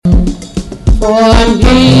For I'm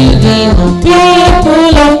building a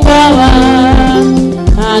people of power,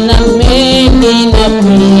 and I'm making a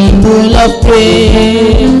people of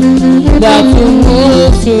praise, that will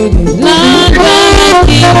move through this land and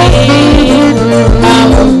king. I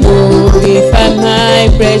will glorify my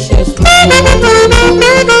precious Lord.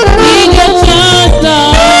 Give your chance,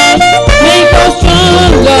 Lord, make us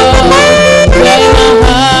strong, Lord, when our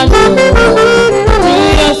heart goes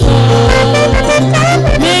through your song.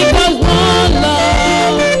 Make us one,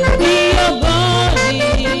 Lord, be your body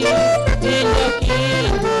in the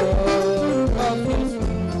kingdom of your.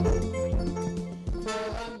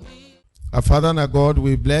 Our Father and our God,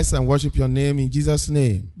 we bless and worship your name in Jesus'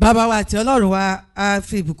 name. Bàbá wa àti Ọlọ́run wa a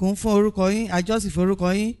fi ìbùkún fún orúkọ yín, àjọsìn fún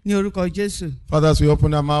orúkọ yín ní orúkọ Jésù. Father, as we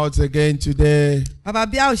open our mouths again today, Bàbá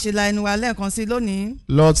bí a ò ṣe la ẹnu wa lẹ́ẹ̀kan sí lónìí.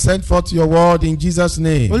 Lord, send forth your word in Jesus'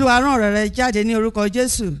 name. Olúwa rán ọ̀rọ̀ rẹ jáde ní orúkọ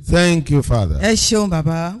Jésù. Thank you, Father. Ẹ ṣeun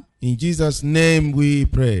bàbá. In Jesus' name we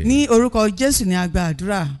pray. Ní orúkọ Jésù ni a gba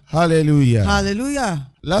àdúrà. Hallelujah. Hallelujah.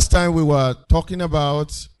 Last time we were talking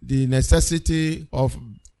about the necessity of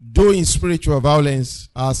doing spiritual violence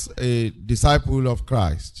as a disciple of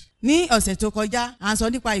Christ. Ní ọ̀sẹ̀ tó kọjá, à ń sọ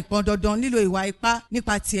nípa ìpọn dandan lílo ìwà ipá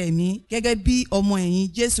nípa ti ẹ̀mí gẹ́gẹ́ bí ọmọ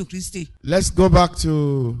ẹ̀yìn Jésù Kristi. Let's go back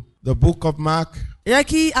to the book of Mark. Ẹ jẹ́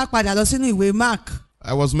kí a padà lọ sínú ìwé Mark.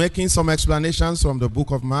 I was making some explanations from the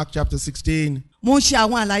book of Mark chapter 16. Mo ń ṣe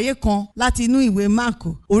àwọn àlàyé kan láti inú ìwé Mark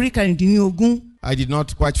orí 19. I did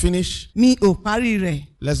not quite finish. Mi ò parí rẹ̀.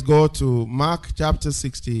 Let's go to Mark chapter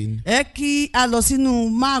 16. Ẹ kí a lọ sínú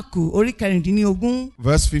Mark orí 19.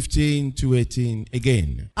 Verse 15 to 18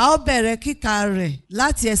 again. A ó bẹ̀rẹ̀ kíkà rẹ̀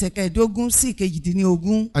láti ẹsẹ̀ 15 sí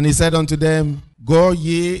 18. And he said unto them, Go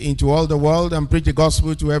ye into all the world and preach the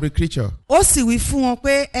gospel to every creature. Ó sì wí fún wọn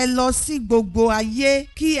pé ẹ lọ sí gbogbo ayé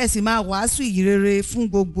kí ẹ sì máa wàásù ìyìnrere fún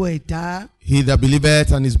gbogbo ẹ̀dá. He that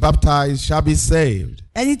believeth and is baptized shall be saved,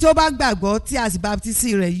 Ẹni tó bá gbàgbọ́ tí a sì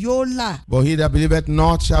baptisi rẹ̀ yóò là. but he that believeth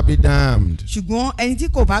not shall be damned. Ṣùgbọ́n ẹni tí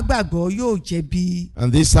kò bá gbàgbọ́ yóò jẹ̀bi.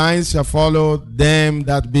 And these signs shall follow them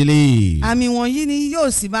that believe. Àmì wọ̀nyí ni yóò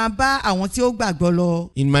sì máa bá àwọn tí ó gbàgbọ́ lọ.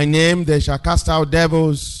 In my name they shall cast out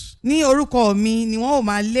devils. Ní orúkọ mi ni wọ́n ò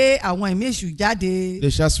máa lé àwọn ẹ̀mí èṣù jáde.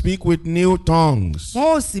 They shall speak with new tongues.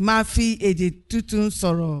 Wọ́n ò sì máa fi èdè tuntun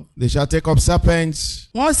sọ̀rọ̀. They shall take up serpents.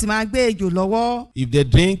 Wọ́n ò sì máa gbé ejò lọ́wọ́. If they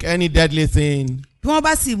drink any deadly thing, Bí wọ́n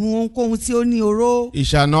bá sì mu ohunkóhun tí ó ní oró, it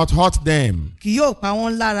shall not hurt them. kì yóò pa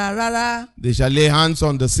wọ́n lára rárá. They shall lay hands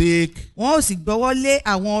on the sick, Wọ́n ò sì gbọ́wọ́ lé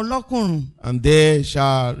àwọn ọlọ́kùnrùn. and they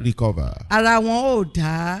shall recover. Ara wọn ò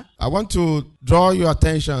dá. I want to draw your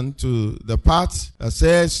attention to the part that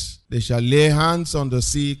says they shall lay hands on the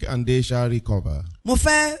sick and they shall recover. Mo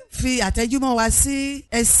fẹ́ fi àtẹ́júmọ́ wa sí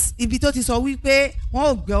ibi tó ti sọ wípé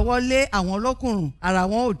wọ́n ò gbọ́wọ́ lé àwọn ọlọ́kùnrùn, ara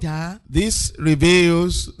wọn ò dá. This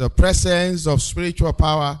reveals the presence of spiritual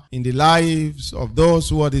power in the lives of those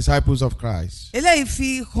who are disciples of Christ. Eléyìí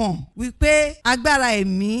fi hàn wípé agbára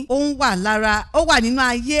ẹ̀mí ó wà nínú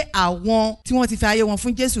ayé àwọn tí wọ́n ti fi ayé wọn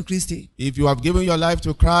fún Jésù Kristi. If you have given your life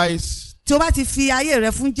to Christ, Tí o bá ti fi ayé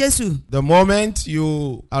rẹ fún Jésù, the moment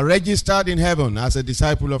you are registered in heaven as a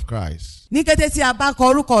disciple of Christ, ní kété tí a bá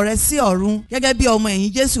kọ orúkọ rẹ sí ọ̀run gẹ́gẹ́ bí ọmọ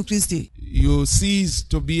ẹ̀yìn Jésù Kristi, you cease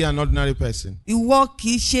to be an ordinary person. ìwọ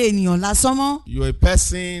kì í ṣe ènìyàn lásán mọ́. You are a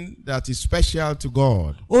person that is special to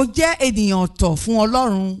God. O jẹ́ ènìyàn ọ̀tọ̀ fún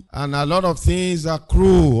Ọlọ́run. And a lot of things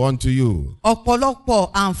accrue unto you.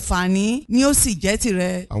 Ọ̀pọ̀lọpọ̀ àǹfààní ni ó sì jẹ́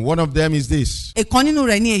tìrẹ. And one of them is this, Ìkan nínú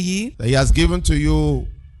rẹ̀ ni èyí. that he has given to you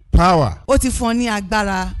power Ó ti fún ọ ní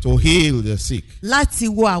agbára to heal the sick. láti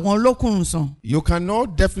wo àwọn olókùnrùn sàn. You can know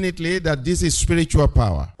definitely that this is spiritual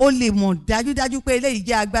power. O lè mọ̀ dájúdájú pé eléyìí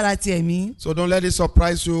jẹ́ agbára ti ẹ̀mí. So don't let it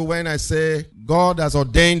surprise you when I say God has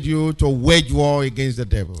ordained you to wage war against the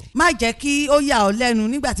devil. Má jẹ́ kí ó yà ọ́ lẹ́nu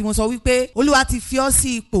nígbà tí mo sọ wípé Olúwa ti fi ọ́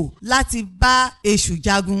sí ipò láti bá èṣù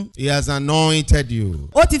jagun. He has anointed you.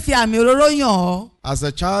 Ó ti fi àmì òróró yàn ọ́ As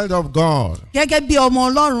a child of God, gẹ́gẹ́ bí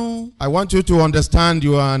ọmọ Ọlọ́run. I want you to understand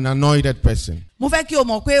you are an anointed person. Mo fẹ́ kí o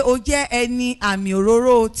mọ̀ pé o jẹ́ ẹni àmì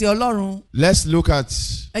òróró ti Ọlọ́run. Let's look at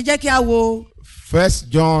Ẹ jẹ́ kí a wo 1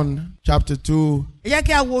 John chapter 2, ẹ jẹ́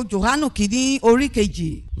kí a wo Jòhánù kìíní orí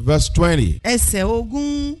 2 verse 20. ẹsẹ̀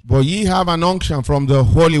 20. But ye have an unction from the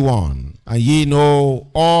Holy One, and ye know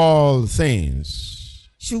all things.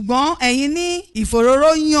 Ṣùgbọ́n ẹ̀yin ní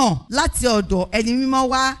ìfòróróyàn láti ọ̀dọ̀ ẹni mímọ́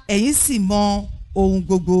wá, ẹ̀yin sì mọ ohun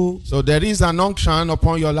gbogbo. So there is an unction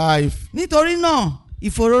upon your life Nítorí náà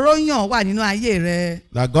ìfòróróyàn wà nínú ayé rẹ.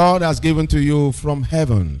 that God has given to you from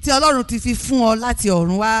heaven tí Ọlọ́run ti fi fún ọ láti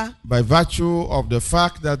ọ̀run wá. by virtue of the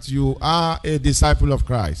fact that you are a disciple of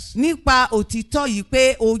Christ. nípa òtítọ́ yìí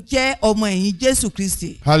pé o jẹ́ ọmọ ẹ̀yìn Jésù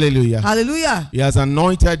Kristi. Hallelujah. hallelujah. He has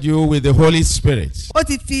anointed you with the Holy Spirit. ó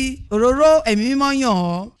ti fi òróró ẹ̀mí mímọ́ yàn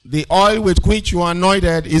ọ́. The oil with which you are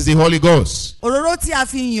anointed is the Holy Ghost. òróró tí a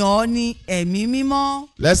fi yàn ọ́ ni ẹ̀mí mímọ́.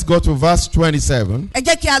 Let's go to verse 27. ẹ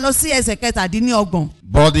jẹ́ kí a lọ sí ẹsẹ̀ kẹtàdínlọ́gbọ̀n.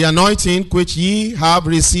 But the anointing which ye have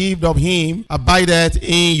received of him abideth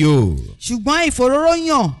in you, ṣùgbọ́n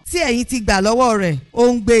ìfòróróyàn tí ẹ̀yin ti gbà lọ́wọ́ rẹ̀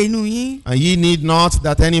ó ń gbé inú yín. and ye need not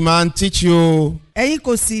that any man teach you, ẹ̀yin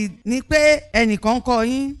kò sì ní pé ẹnìkan kọ́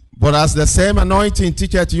yín. but as the same anointing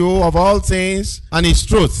teacheth you of all things, and is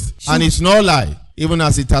truth, and is no lie, even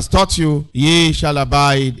as it has taught you, ye shall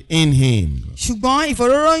abide in him. ṣùgbọ́n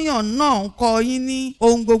ìfòróróyàn náà ń kọ́ yín ní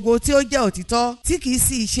ohun gbogbo tí ó jẹ́ òtítọ́ tí kìí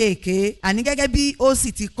sì ṣe èké, àní gẹ́gẹ́ bí ó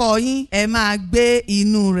sì ti kọ́ yín ẹ máa gbé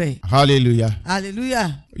inú rẹ̀. Hallelujah.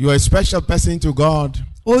 hallelujah. You are a special person to God.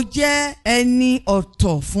 ó jẹ́ ẹni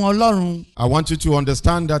ọ̀tọ̀ fún Ọlọ́run. I want you to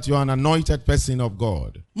understand that you are an anointed person of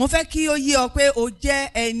God. mo fẹ́ kí ó yé ọ pé o jẹ́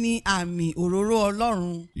ẹni àmì òróró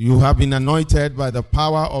Ọlọ́run. You have been anointed by the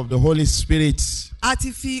power of the Holy Spirit. a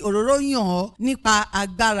ti fi òróró yàn ọ́ nípa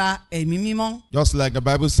agbára ẹ̀mí mímọ́. Just like the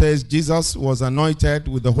Bible says, Jesus was anointed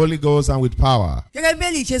with the Holy Ghost and with power. gẹ́gẹ́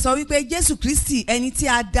bẹ́ẹ̀lì ṣe sọ wípé Jésù Kristi ẹni tí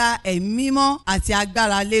a dá ẹ̀mí mímọ́ àti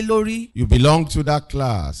agbára lé lórí. You belong to that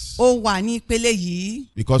class ó wà ní ìpele yìí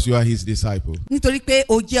because you are his disciple, nítorí pé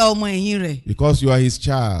o jẹ́ ọmọ ẹ̀yìn rẹ̀. because you are his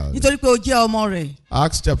child. nítorí pé o jẹ́ ọmọ rẹ̀.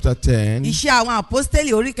 Acts chapter 10, Iṣẹ́ àwọn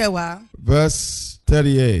àpọ́stélì orí kẹwàá verse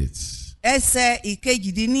 38. ẹsẹ̀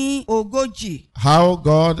ìkejìdínlógójì. How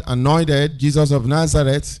God anointed Jesus of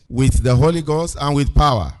Nazareth with the Holy Ghost and with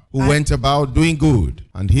power, who went about doing good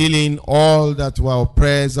and healing all that were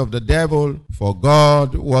oppressed of the devil, for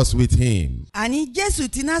God was with him. àní Jésù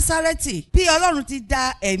ti Násárẹ́tì bí Ọlọ́run ti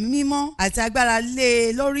dá ẹ̀mí mímọ́ àti agbára lé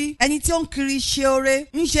e lórí, ẹni tí ó ń kiri ṣe oore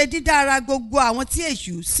ń ṣe dídára gbogbo àwọn tí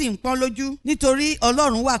èṣù sì ń pọ́n lójú nítorí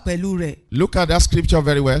Ọlọ́run wà pẹ̀lú rẹ̀. Look at that scripture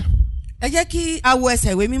very well. ẹ jẹ́ kí a wo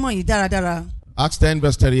ẹsẹ̀ ìwé mímọ́ yìí dáradára. Acts 10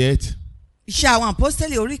 verse 38. Iṣẹ́ àwọn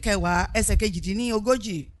àpọ́stélì orí kẹwàá ẹsẹ̀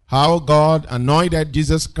kejìdínlógójì. How God anointed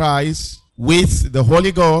Jesus Christ with the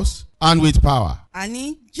Holy Ghost and with power.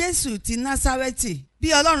 àní Jésù ti Násárẹ́tì bí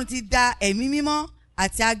Ọlọ́run ti dá ẹ̀mí mímọ́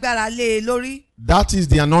àti agbára lé e lórí. That is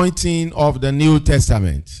the anointing of the New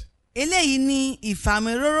Testament. eléyìí ni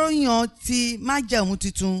ìfàmìróróyàn ti májẹ̀mú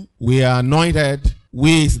tuntun. We are anointed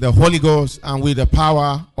with the Holy Ghost and with the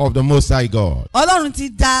power of the Most High God. Ọlọ́run ti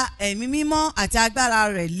dá ẹ̀mí mímọ́ àti agbára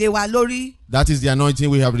rẹ̀ lé wa lórí. That is the anointing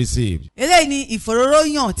we have received. eléyìí ni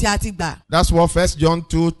ìfòróróyàn tí a ti gbà. That's what 1 John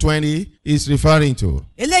 2:20 is referring to.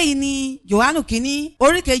 eléyìí ni Jòhánù kínní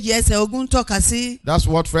orí kejì ẹsẹ̀ ogún tọ́ka sí. That's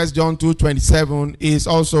what 1 John 2:27 is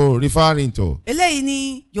also referring to. eléyìí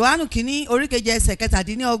ni Jòhánù kínní orí kejì ẹsẹ̀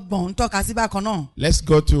kẹtàdínlọ́gbọ̀n tọ́ka sí bákan náà. Let's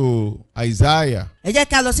go to Isaiah ẹ jẹ́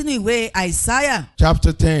ká lọ sínú ìwé Àìsáyà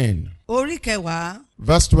chapter 10 orí kẹwàá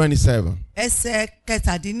verse 27. ẹsẹ̀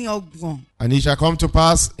kẹtàdínlọ́gbọ̀n. And it shall come to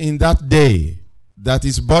pass in that day that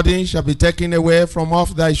his burden shall be taken away from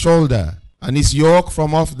off thy shoulder, and his yoke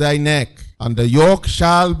from off thy neck, and the yoke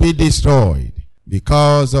shall be destroyed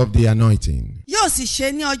because of the anointing. yóò sì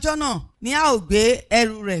ṣe ní ọjọ́ náà ní a ó gbé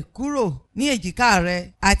ẹrù rẹ̀ kúrò ní èjìká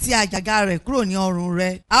rẹ̀ àti àjàgà rẹ̀ kúrò ní ọrùn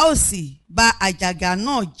rẹ̀, a ó sì bà àjàgà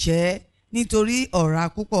náà jẹ́ nítorí ọ̀rá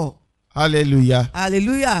púpọ̀. Hallelujah.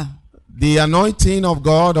 hallelujah. The anointing of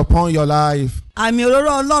God upon your life àmì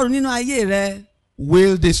òróró Ọlọ́run nínú ayé rẹ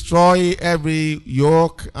will destroy every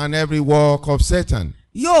yoke and every work of Satan.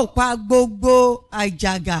 yóò pa gbogbo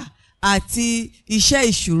àjàgà àti iṣẹ́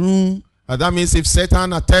ìṣùrùn. And that means if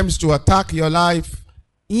Satan attempts to attack your life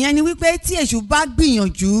ìyẹn ni wípé tí èṣù bá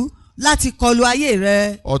gbìyànjú láti kọlu ayé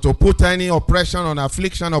rẹ or to put any oppression or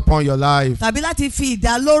affliction upon your life, tàbí láti fi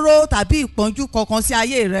ìdálóró tàbí ìpọ́njú kankan sí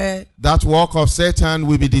ayé rẹ, that work of Satan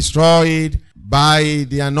will be destroyed by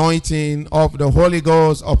the anointing of the Holy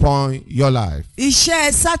Ghost upon your life.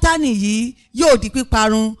 iṣẹ́ Sátánì yìí yóò di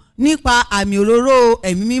píparun nípa àmì òróró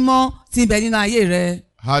ẹ̀mí mímọ́ tí ń bẹ nínú ayé rẹ.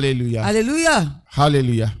 Hallelujah. hallelujah.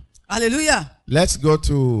 Hallelujah. hallelujah. Let's go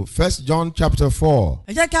to 1 John chapter 4.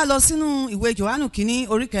 ẹ jẹ́ kí a lọ sínú ìwé Jòhánù kínní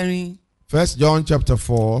orí kẹrin. 1 John chapter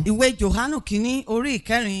 4 ìwé Jòhánù kínní orí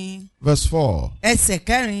ìkẹrin verse 4. ẹsẹ̀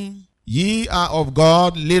kẹrin. Ye are of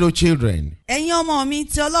God little children, ẹ̀yin ọmọ mi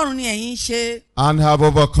tí Ọlọ́run ni ẹ̀yin ṣe, and have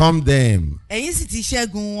overcome them, ẹ̀yin sì ti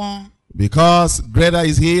ṣẹ́gun wọn. because greater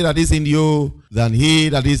is he that is in you than he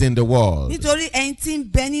that is in the world. nítorí ẹni tí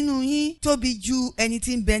ń bẹ nínú yín tóbi ju ẹni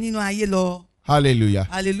tí ń bẹ nínú ayé lọ. Hallelujah.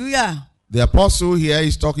 hallelujah. The apostle here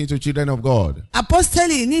is talking to children of God.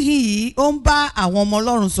 Apostoli níhìn yìí ó ń bá àwọn ọmọ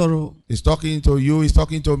Ọlọ́run sọ̀rọ̀. He's talking to you, he's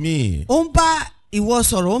talking to me. Ó ń bá ìwọ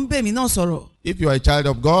sọ̀rọ̀, ó ń bèmí náà sọ̀rọ̀. If you are a child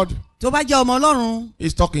of God, Tó bá jẹ́ ọmọ Ọlọ́run,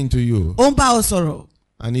 he's talking to you. ó ń bá ọ sọ̀rọ̀.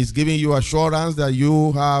 And he's giving you assurance that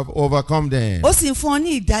you have overcome them. Ó sì ń fún ọ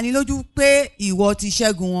ní ìdánilójú pé ìwọ ti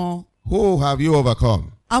ṣẹ́gun wọn. Who have you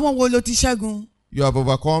overcome? Àwọn wo ló ti ṣẹ́gun? You have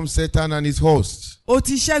overcome Satan and his hosts. Ó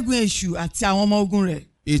ti ṣẹ́gun èṣù àti àwọn ọmọ ogun rẹ̀.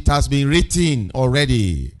 It has been written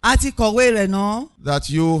already A ti kọ̀wé rẹ̀ náà that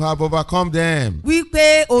you have overcome them.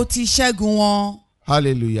 wípé ó ti ṣẹ́gun wọn.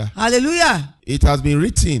 Hallelujah. Hallelujah. It has been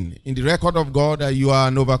written in the record of God that you are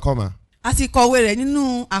an overcomer. A ti kọ̀wé rẹ̀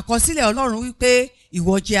nínú àkọsílẹ̀ Ọlọ́run wípé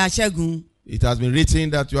ìwọ jẹ́ aṣẹ́gun. It has been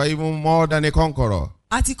written that you are even more than a conqueror.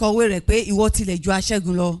 A ti kọ̀wé rẹ̀ pé ìwọ tilẹ̀ ju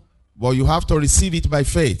aṣẹ́gun lọ. But you have to receive it by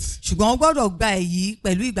faith. Ṣùgbọ́n o gbọ́dọ̀ gba èyí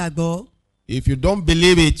pẹ̀lú ìgbàgbọ́. If you don't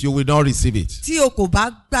believe it, you will not receive it. Tí o kò bá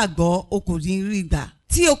gbàgbọ́, o kò ní rí gbà.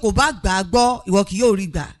 Tí o kò bá gbàgbọ́, ìwọ kì yóò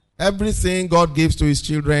rí gbà. Everything God gives to his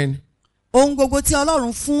children, Ohun gbogbo tí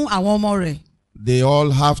Ọlọ́run fún àwọn ọmọ rẹ̀, they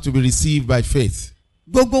all have to be received by faith.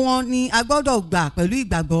 gbogbo wọn ni a gbọ́dọ̀ gbà pẹ̀lú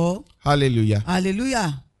ìgbàgbọ́. Hallelujah.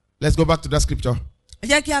 Hallelujah. Let's go back to that scripture. Ẹ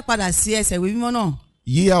jẹ́ kí a padà sí ẹsẹ̀ ìwé mímọ́ náà.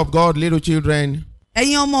 Ye are of God, little children,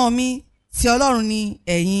 Ẹ̀yin ọmọ mi, ti Ọlọ́run ni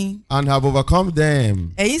ẹ̀yin. and have overcome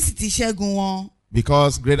them, Ẹ̀yin sì ti ṣẹ́gun wọn.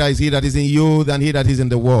 because greater is he that is in you than he that is in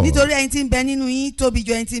the world. Nítorí ẹni tí ń bẹ nínú yín tóbi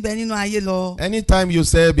ju ẹni tí ń bẹ nínú ayé lọ. Anytime you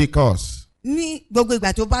say because, Ní gbogbo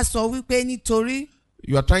ìgbà tó bá sọ wípé nítorí,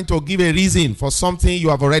 you are trying to give a reason for something you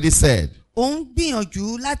have already said. ó ń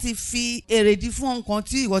gbìyànjú láti fi èrèdí fún nǹkan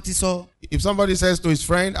tí ìwọ ti sọ. If somebody says to his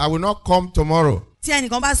friend, I will not come tomorrow, Tí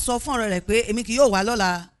ẹnìkan bá sọ fún ọ̀rẹ́ rẹ̀ pé èmi kì yóò wá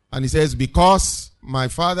lọ́la. and he says, because my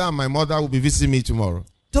father and my mother will be visiting me tomorrow.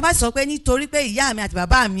 Tó bá sọ pé nítorí pé ìyá mi àti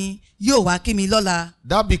bàbá mi yóò wá kí mi lọ́la.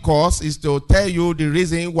 That because is to tell you the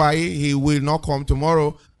reason why he will not come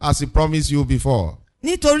tomorrow as he promised you before.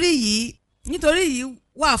 Nítorí yìí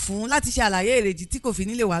wà fún láti ṣe àlàyé èrèdí tí kò fi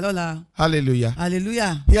nílé wá lọ́la. Hallelujah.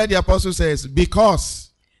 Hallelujah. Here the apostle says, because.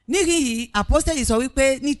 Níhìn yìí apostoli sọ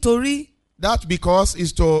wípé nítorí. That because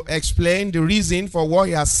is to explain the reason for what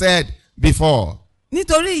he has said before.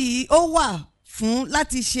 Nítorí yìí ó wà fún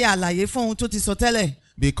láti ṣe àlàyé fún ohun tó ti sọ tẹ́lẹ̀.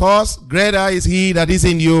 Because greater is he that is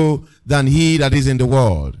in you than he that is in the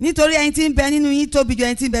world. Nítorí ẹni tí ń bẹ nínú yín tóbi ju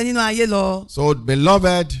ẹni tí ń bẹ nínú ayé lọ. So,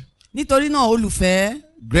 beloved, Nítorí náà olùfẹ́.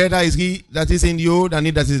 greater is he that is in you than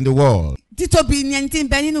he that is in the world. Títóbi ni ẹni tí ń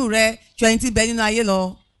bẹ nínú rẹ ju ẹni tí ń bẹ nínú ayé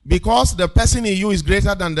lọ. Because the person in you is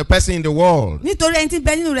greater than the person in the world. Nítorí ẹni tí ń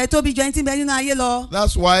bẹ nínú rẹ tóbi ju ẹni tí ń bẹ nínú ayé lọ.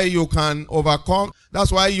 That's why you can overcome. That's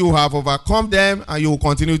why you have overcome them and you will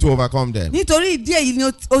continue to overcome them. Nítorí ìdí èyí ni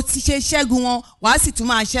o ti ṣe ṣẹ́gun wọn, wàá sì tún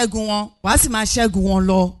máa ṣẹ́gun wọn, wàá sì máa ṣẹ́gun wọn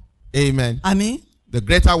lọ. Amen. Àmín. The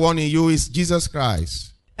greater one in you is Jesus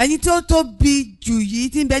Christ. Ẹni tó tóbi jù yìí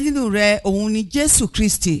tí ń bẹ nínú rẹ òun ni Jésù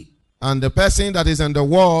Kristi. And the person that is in the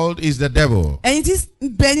world is the devil. Ẹni tí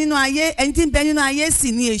ń bẹ nínú ayé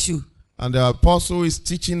sì ni èṣù. And the apostle is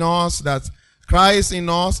teaching us that Christ in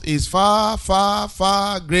us is far, far,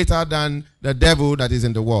 far greater than the devil that is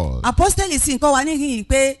in the world. Apostoli sì ń kọ́ wa níhìn-ín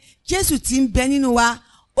pé Jésù tí ń bẹ nínú wa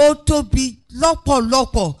ó tóbi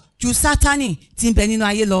lọ́pọ̀lọpọ̀ ju Sátánì tí ń bẹ nínú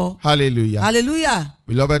ayé lọ. Hallelujah. Hallelujah.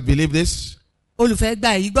 Beloved, believe this, Olùfẹ́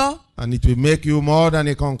gba èyí gbọ́. and it will make you more than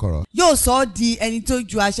a conqueror Yóò sọ ọ́ di ẹni tó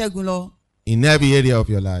ju aṣẹ́gun lọ in every area of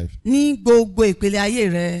your life. ní gbogbo ìpele ayé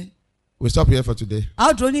rẹ. We'll stop here for today. A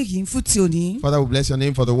ó dúró níhìn-ín fún ti òní. Father, we bless your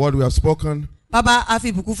name for the word we have spoken. Bàbá a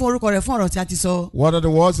fi ìbùkún fún orúkọ rẹ̀ fún ọ̀rọ̀ tí a ti sọ. What are the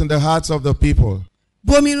words in the hearts of the people?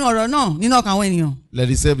 Bomi inú ọ̀rọ̀ náà nínú ọkàn àwọn ènìyàn. Let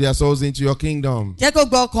it save their souls into your kingdom. Jẹ́ kó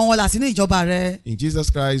gbọ́ ọkàn wọn là sínú ìjọba rẹ. In Jesus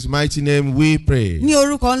Christ's mighty name we pray. Ní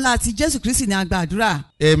orúkọ ńlá ti Jésù Kristi ni a gba àdúrà.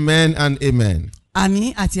 Amen and amen.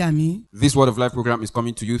 Àmín àti àmín. This Word of Life program is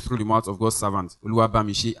coming to you through the mouth of God's servant,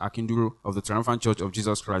 Oluwabamishi Akinduro of the Triumphant Church of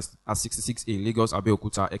Jesus Christ at 66A Lagos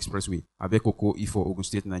Abeokuta Expressway, Abekoko, Ifo, Ogun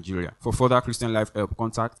State, Nigeria. For further Christian life help,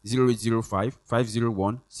 contact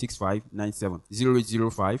 0805-501-6597,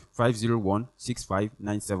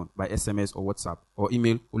 0805-501-6597 by SMS or WhatsApp, or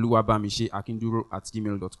email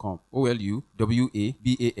oluwabamishiakinduro@gmail.com,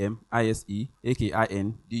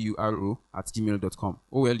 oluwabamiseakinduro@gmail.com,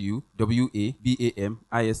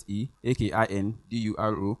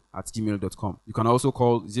 oluwabamiseakinduro@gmail.com. You can also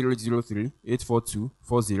call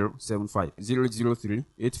 003-842-4075,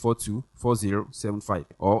 003-842-4075,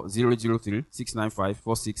 or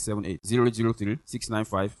 003-695-4678,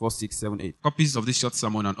 003-695-4678. Copies of this short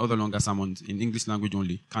sermon and other longer sermons in English language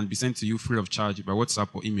only can be sent to you free of charge by WhatsApp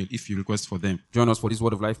or email if you request for them. Join us for this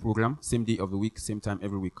Word of Life program, same day of the week, same time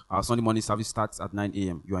every week. Our Sunday morning service starts at 9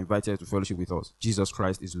 a.m. You are invited to fellowship with us. Jesus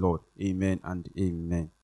Christ is Lord. Amen and amen.